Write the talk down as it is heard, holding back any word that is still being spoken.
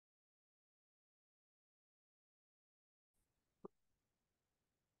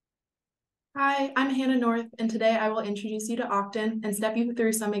Hi, I'm Hannah North, and today I will introduce you to Oqtant and step you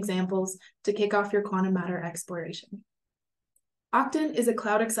through some examples to kick off your quantum matter exploration. Oqtant is a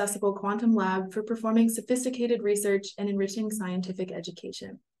cloud-accessible quantum lab for performing sophisticated research and enriching scientific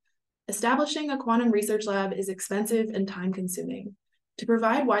education. Establishing a quantum research lab is expensive and time-consuming. To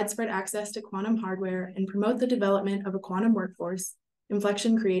provide widespread access to quantum hardware and promote the development of a quantum workforce,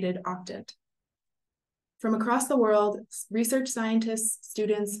 Infleqtion created Oqtant. From across the world, research scientists,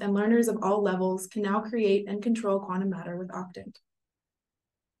 students, and learners of all levels can now create and control quantum matter with Oqtant.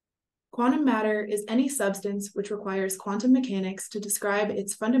 Quantum matter is any substance which requires quantum mechanics to describe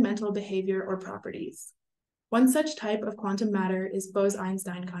its fundamental behavior or properties. One such type of quantum matter is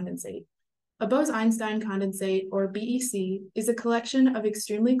Bose-Einstein condensate. A Bose-Einstein condensate, or BEC, is a collection of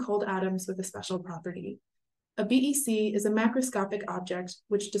extremely cold atoms with a special property. A BEC is a macroscopic object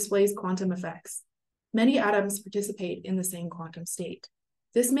which displays quantum effects. Many atoms participate in the same quantum state.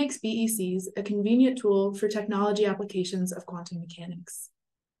 This makes BECs a convenient tool for technology applications of quantum mechanics.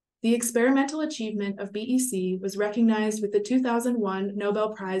 The experimental achievement of BEC was recognized with the 2001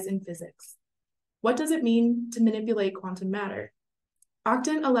 Nobel Prize in Physics. What does it mean to manipulate quantum matter?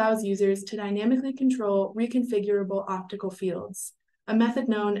 Oqtant allows users to dynamically control reconfigurable optical fields, a method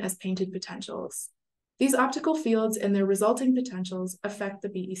known as painted potentials. These optical fields and their resulting potentials affect the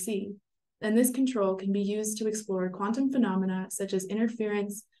BEC, and this control can be used to explore quantum phenomena such as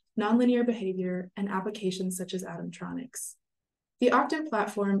interference, nonlinear behavior, and applications such as atomtronics. The Oqtant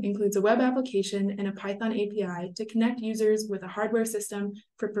platform includes a web application and a Python API to connect users with a hardware system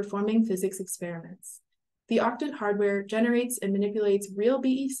for performing physics experiments. The Oqtant hardware generates and manipulates real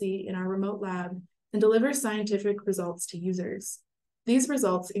BEC in our remote lab and delivers scientific results to users. These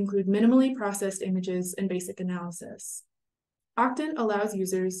results include minimally processed images and basic analysis. Oqtant allows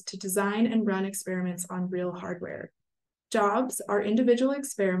users to design and run experiments on real hardware. Jobs are individual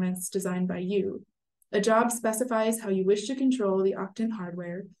experiments designed by you. A job specifies how you wish to control the Oqtant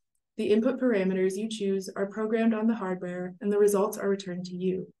hardware. The input parameters you choose are programmed on the hardware, and the results are returned to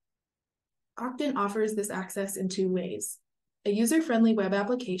you. Oqtant offers this access in two ways: a user-friendly web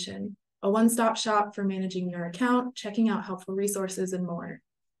application, a one-stop shop for managing your account, checking out helpful resources, and more.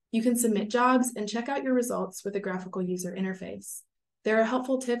 You can submit jobs and check out your results with a graphical user interface. There are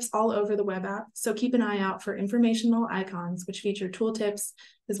helpful tips all over the web app, so keep an eye out for informational icons which feature tooltips,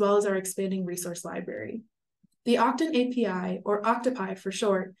 as well as our expanding resource library. The Oqtant API, or Octopi for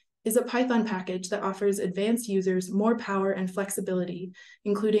short, is a Python package that offers advanced users more power and flexibility,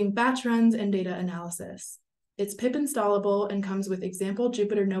 including batch runs and data analysis. It's pip installable and comes with example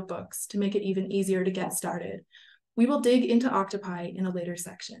Jupyter notebooks to make it even easier to get started. We will dig into Octopi in a later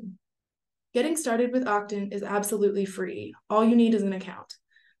section. Getting started with Oqtant is absolutely free. All you need is an account.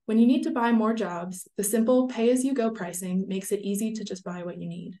 When you need to buy more jobs, the simple pay-as-you-go pricing makes it easy to just buy what you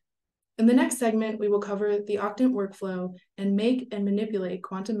need. In the next segment, we will cover the Oqtant workflow and make and manipulate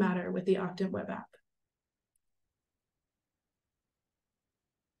quantum matter with the Oqtant web app.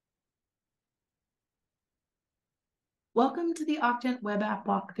 Welcome to the Oqtant web app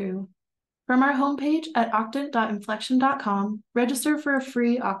walkthrough. From our homepage at oqtant.infleqtion.com, register for a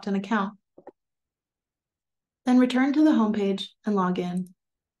free Oqtant account. Then return to the homepage and log in.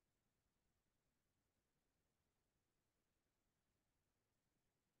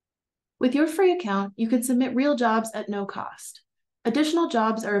 With your free account, you can submit real jobs at no cost. Additional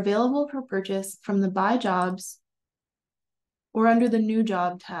jobs are available for purchase from the Buy Jobs or under the New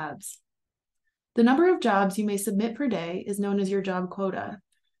Job tabs. The number of jobs you may submit per day is known as your job quota.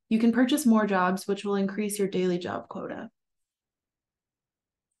 You can purchase more jobs, which will increase your daily job quota.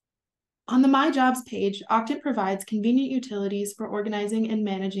 On the My Jobs page, Oqtant provides convenient utilities for organizing and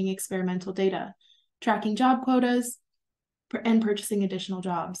managing experimental data, tracking job quotas, and purchasing additional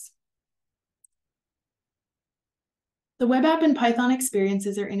jobs. The web app and Python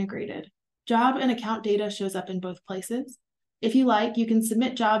experiences are integrated. Job and account data shows up in both places. If you like, you can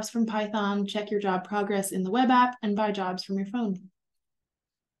submit jobs from Python, check your job progress in the web app, and buy jobs from your phone.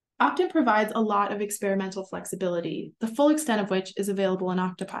 Oqtant provides a lot of experimental flexibility, the full extent of which is available in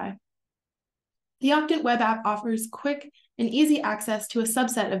Octopi. The Oqtant web app offers quick and easy access to a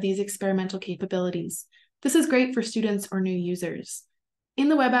subset of these experimental capabilities. This is great for students or new users. In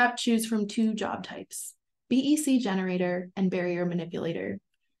the web app, choose from two job types: BEC generator and barrier manipulator.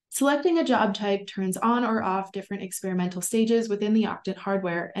 Selecting a job type turns on or off different experimental stages within the Oqtant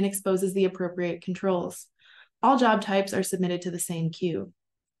hardware and exposes the appropriate controls. All job types are submitted to the same queue.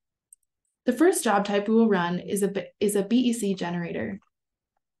 The first job type we will run is a BEC generator.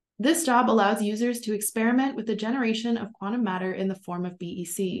 This job allows users to experiment with the generation of quantum matter in the form of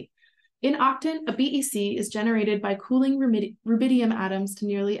BEC. In Oqtant, a BEC is generated by cooling rubidium atoms to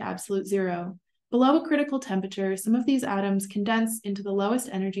nearly absolute zero. Below a critical temperature, some of these atoms condense into the lowest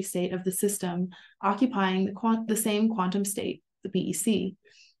energy state of the system, occupying the same quantum state, the BEC.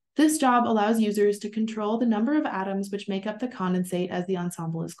 This job allows users to control the number of atoms which make up the condensate as the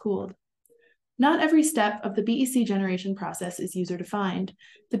ensemble is cooled. Not every step of the BEC generation process is user-defined.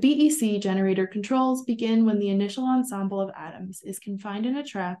 The BEC generator controls begin when the initial ensemble of atoms is confined in a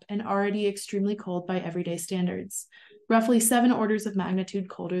trap and already extremely cold by everyday standards, roughly 7 orders of magnitude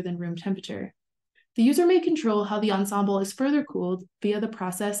colder than room temperature. The user may control how the ensemble is further cooled via the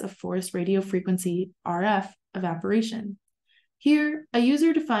process of forced radio frequency, RF, evaporation. Here, a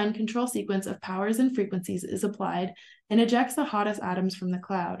user-defined control sequence of powers and frequencies is applied and ejects the hottest atoms from the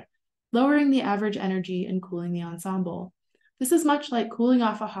cloud, lowering the average energy and cooling the ensemble. This is much like cooling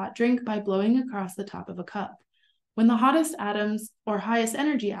off a hot drink by blowing across the top of a cup. When the hottest atoms or highest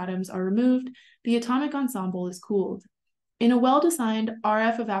energy atoms are removed, the atomic ensemble is cooled. In a well-designed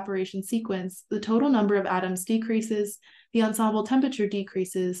RF evaporation sequence, the total number of atoms decreases, the ensemble temperature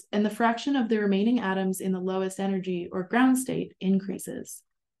decreases, and the fraction of the remaining atoms in the lowest energy or ground state increases.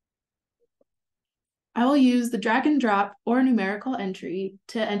 I will use the drag and drop or numerical entry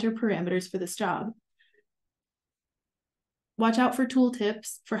to enter parameters for this job. Watch out for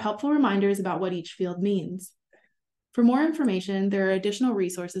tooltips for helpful reminders about what each field means. For more information, there are additional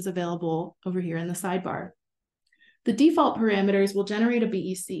resources available over here in the sidebar. The default parameters will generate a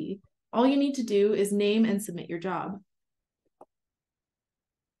BEC. All you need to do is name and submit your job.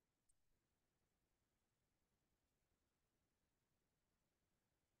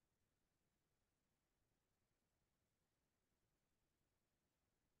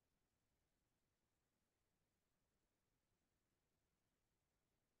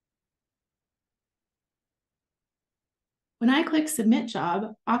 When I click Submit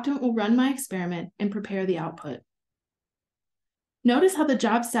Job, Oqtant will run my experiment and prepare the output. Notice how the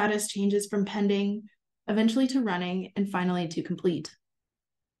job status changes from pending, eventually to running, and finally to complete.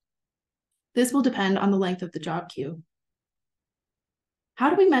 This will depend on the length of the job queue.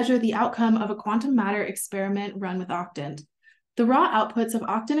 How do we measure the outcome of a quantum matter experiment run with Oqtant? The raw outputs of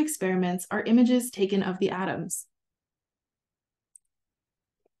Oqtant experiments are images taken of the atoms.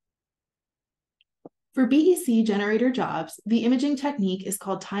 For BEC generator jobs, the imaging technique is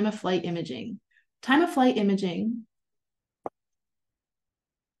called time-of-flight imaging. Time-of-flight imaging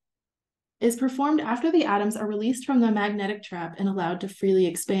is performed after the atoms are released from the magnetic trap and allowed to freely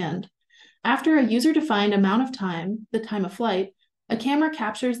expand. After a user-defined amount of time, the time of flight, a camera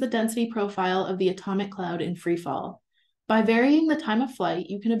captures the density profile of the atomic cloud in freefall. By varying the time of flight,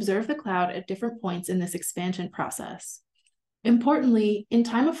 you can observe the cloud at different points in this expansion process. Importantly, in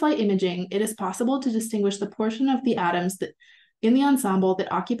time-of-flight imaging, it is possible to distinguish the portion of the atoms in the ensemble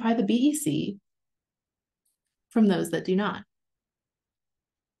that occupy the BEC from those that do not.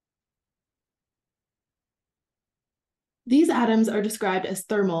 These atoms are described as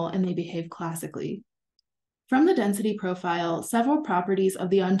thermal and they behave classically. From the density profile, several properties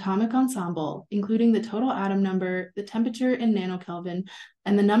of the atomic ensemble, including the total atom number, the temperature in nanokelvin,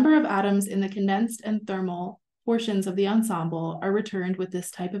 and the number of atoms in the condensed and thermal portions of the ensemble, are returned with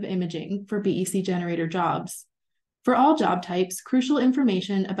this type of imaging for BEC generator jobs. For all job types, crucial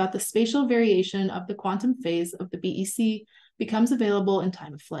information about the spatial variation of the quantum phase of the BEC becomes available in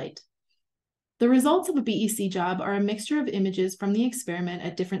time of flight. The results of a BEC job are a mixture of images from the experiment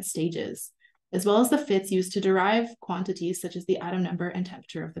at different stages, as well as the fits used to derive quantities such as the atom number and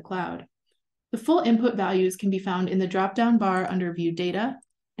temperature of the cloud. The full input values can be found in the drop-down bar under View Data,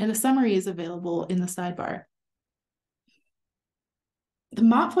 and a summary is available in the sidebar. The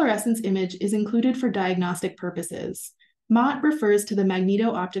MOT fluorescence image is included for diagnostic purposes. MOT refers to the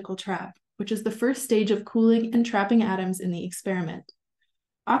magneto-optical trap, which is the first stage of cooling and trapping atoms in the experiment.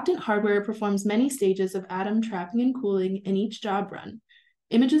 Oqtant hardware performs many stages of atom trapping and cooling in each job run.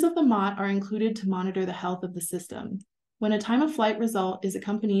 Images of the MOT are included to monitor the health of the system. When a time-of-flight result is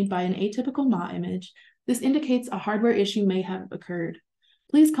accompanied by an atypical MOT image, this indicates a hardware issue may have occurred.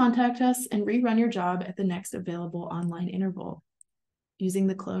 Please contact us and rerun your job at the next available online interval using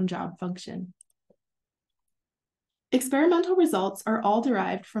the clone job function. Experimental results are all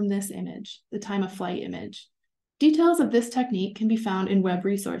derived from this image, the time-of-flight image. Details of this technique can be found in web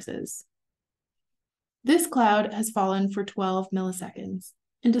resources. This cloud has fallen for 12 milliseconds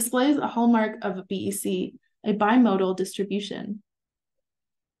and displays a hallmark of a BEC, a bimodal distribution.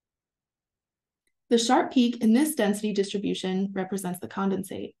 The sharp peak in this density distribution represents the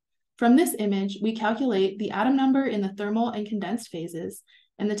condensate. From this image, we calculate the atom number in the thermal and condensed phases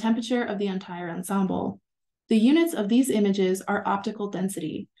and the temperature of the entire ensemble. The units of these images are optical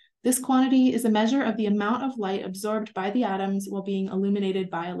density. This quantity is a measure of the amount of light absorbed by the atoms while being illuminated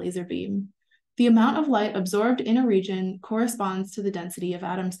by a laser beam. The amount of light absorbed in a region corresponds to the density of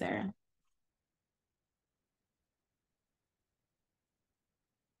atoms there.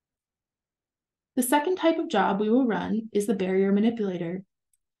 The second type of job we will run is the barrier manipulator.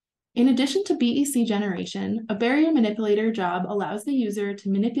 In addition to BEC generation, a barrier manipulator job allows the user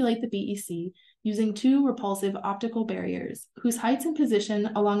to manipulate the BEC using two repulsive optical barriers, whose heights and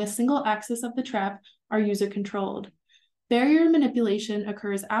position along a single axis of the trap are user-controlled. Barrier manipulation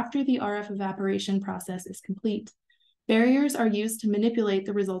occurs after the RF evaporation process is complete. Barriers are used to manipulate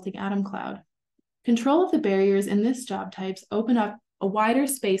the resulting atom cloud. Control of the barriers in this job types open up a wider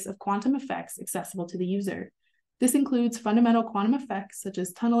space of quantum effects accessible to the user. This includes fundamental quantum effects such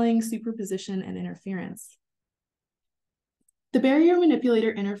as tunneling, superposition, and interference. The barrier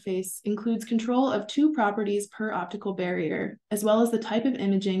manipulator interface includes control of two properties per optical barrier, as well as the type of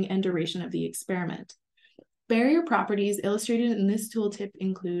imaging and duration of the experiment. Barrier properties illustrated in this tooltip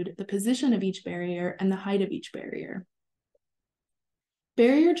include the position of each barrier and the height of each barrier.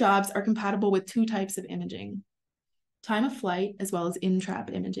 Barrier jobs are compatible with two types of imaging: time of flight as well as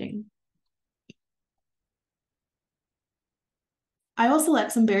in-trap imaging. I will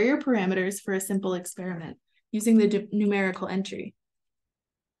select some barrier parameters for a simple experiment using the numerical entry.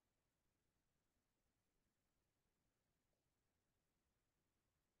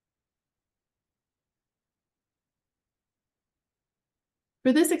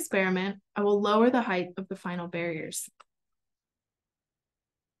 For this experiment, I will lower the height of the final barriers.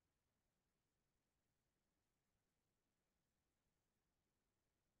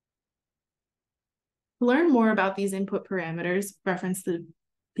 To learn more about these input parameters, reference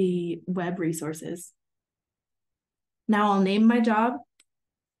the web resources. Now I'll name my job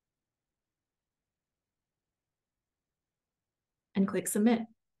and click Submit.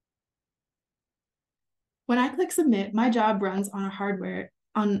 When I click Submit, my job runs on hardware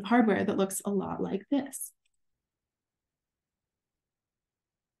that looks a lot like this.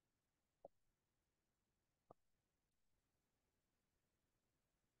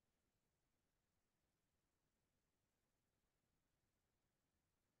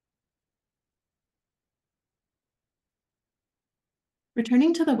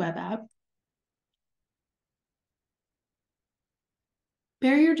 Returning to the web app,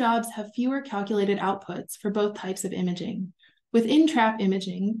 barrier jobs have fewer calculated outputs for both types of imaging. With in-trap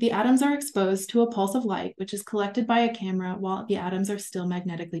imaging, the atoms are exposed to a pulse of light, which is collected by a camera while the atoms are still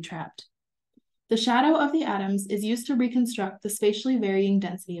magnetically trapped. The shadow of the atoms is used to reconstruct the spatially varying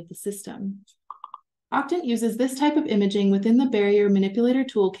density of the system. Oqtant uses this type of imaging within the barrier manipulator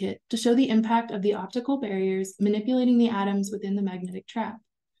toolkit to show the impact of the optical barriers manipulating the atoms within the magnetic trap.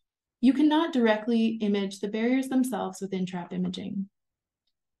 You cannot directly image the barriers themselves with in-trap imaging.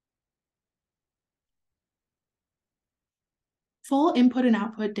 Full input and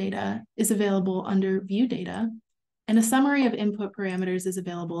output data is available under View Data, and a summary of input parameters is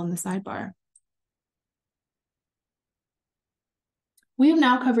available in the sidebar. We have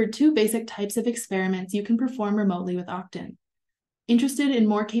now covered two basic types of experiments you can perform remotely with Oqtant. Interested in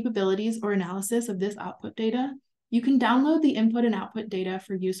more capabilities or analysis of this output data, you can download the input and output data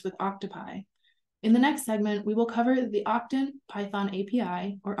for use with Octopi. In the next segment, we will cover the Oqtant Python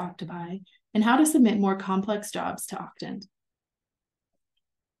API, or Octopi, and how to submit more complex jobs to Oqtant.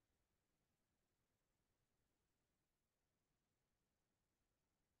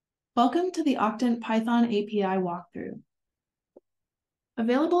 Welcome to the Oqtant Python API walkthrough.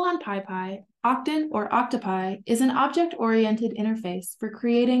 Available on PyPy, Oqtant, or Octopi, is an object-oriented interface for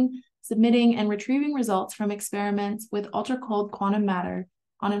creating, submitting, and retrieving results from experiments with ultra-cold quantum matter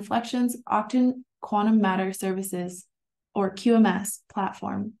on Infleqtion's Oqtant Quantum Matter Services, or QMS,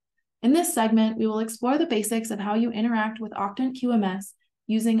 platform. In this segment, we will explore the basics of how you interact with Oqtant QMS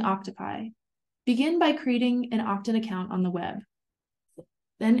using Octopi. Begin by creating an Oqtant account on the web.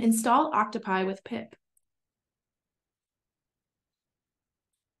 Then install Octopi with pip.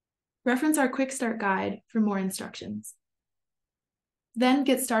 Reference our quick start guide for more instructions. Then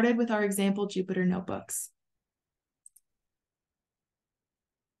get started with our example Jupyter notebooks.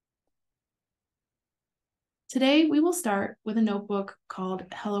 Today, we will start with a notebook called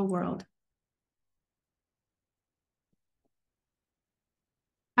Hello World.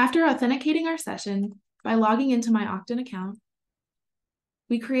 After authenticating our session by logging into my Oqtant account,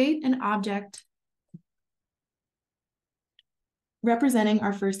 we create an object representing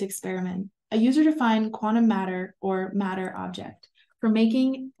our first experiment, a user-defined quantum matter or matter object for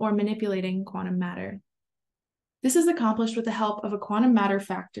making or manipulating quantum matter. This is accomplished with the help of a quantum matter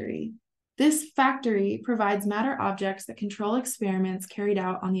factory. This factory provides matter objects that control experiments carried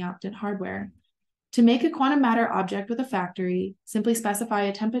out on the Oqtant hardware. To make a quantum matter object with a factory, simply specify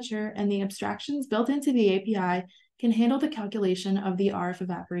a temperature, and the abstractions built into the API can handle the calculation of the RF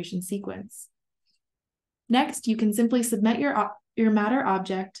evaporation sequence. Next, you can simply submit your matter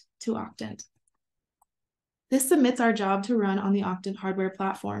object to Oqtant. This submits our job to run on the Oqtant hardware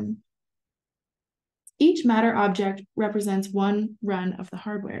platform. Each matter object represents one run of the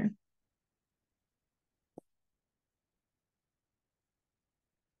hardware.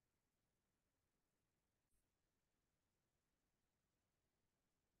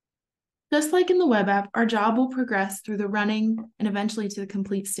 Just like in the web app, our job will progress through the running and eventually to the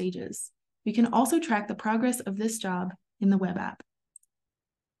complete stages. We can also track the progress of this job in the web app.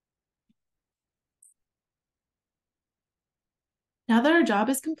 Now that our job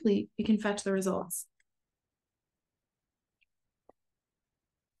is complete, we can fetch the results.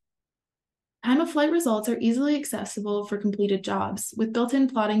 Time-of-flight results are easily accessible for completed jobs with built-in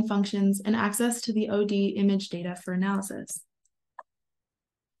plotting functions and access to the OD image data for analysis.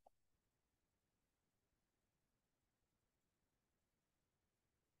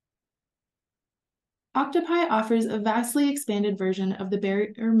 Octopi offers a vastly expanded version of the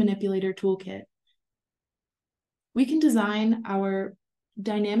barrier manipulator toolkit. We can design our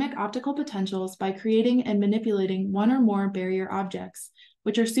dynamic optical potentials by creating and manipulating one or more barrier objects,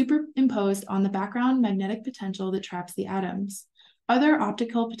 which are superimposed on the background magnetic potential that traps the atoms. Other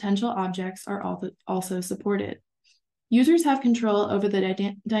optical potential objects are also supported. Users have control over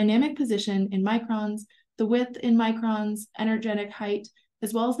the dynamic position in microns, the width in microns, energetic height,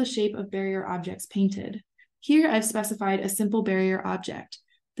 as well as the shape of barrier objects painted. Here I've specified a simple barrier object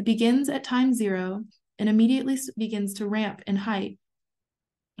that begins at time 0 and immediately begins to ramp in height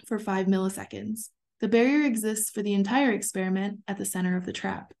for 5 milliseconds. The barrier exists for the entire experiment at the center of the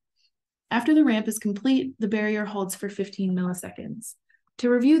trap. After the ramp is complete, the barrier holds for 15 milliseconds. To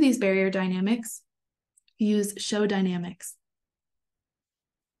review these barrier dynamics, use show dynamics.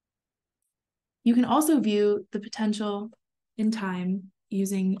 You can also view the potential in time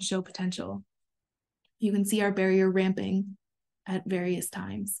using show potential. You can see our barrier ramping at various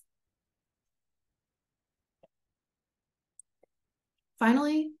times.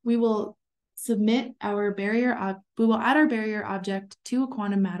 Finally, we will add our barrier object to a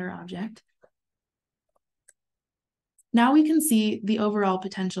quantum matter object. Now we can see the overall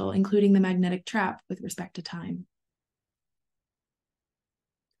potential, including the magnetic trap with respect to time.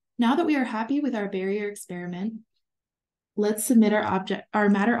 Now that we are happy with our barrier experiment, let's submit our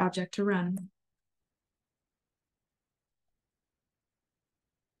matter object to run.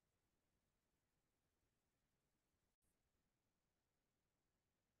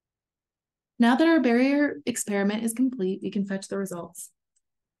 Now that our barrier experiment is complete, we can fetch the results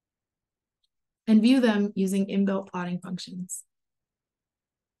and view them using inbuilt plotting functions.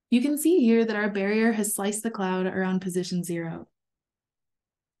 You can see here that our barrier has sliced the cloud around position 0.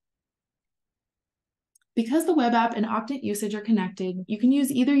 Because the web app and Oqtant usage are connected, you can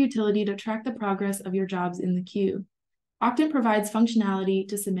use either utility to track the progress of your jobs in the queue. Oqtant provides functionality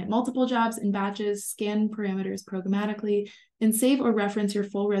to submit multiple jobs in batches, scan parameters programmatically, and save or reference your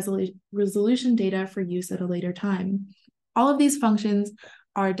full resolution data for use at a later time. All of these functions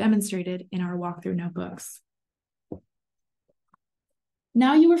are demonstrated in our walkthrough notebooks.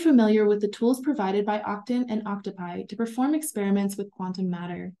 Now you are familiar with the tools provided by Oqtant and Octopi to perform experiments with quantum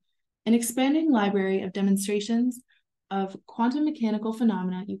matter. An expanding library of demonstrations of quantum mechanical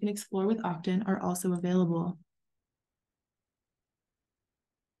phenomena you can explore with Oqtant are also available.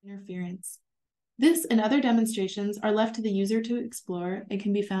 Interference. This and other demonstrations are left to the user to explore and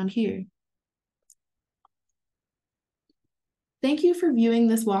can be found here. Thank you for viewing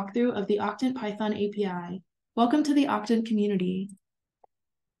this walkthrough of the Oqtant Python API. Welcome to the Oqtant community.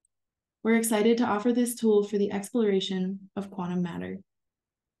 We're excited to offer this tool for the exploration of quantum matter.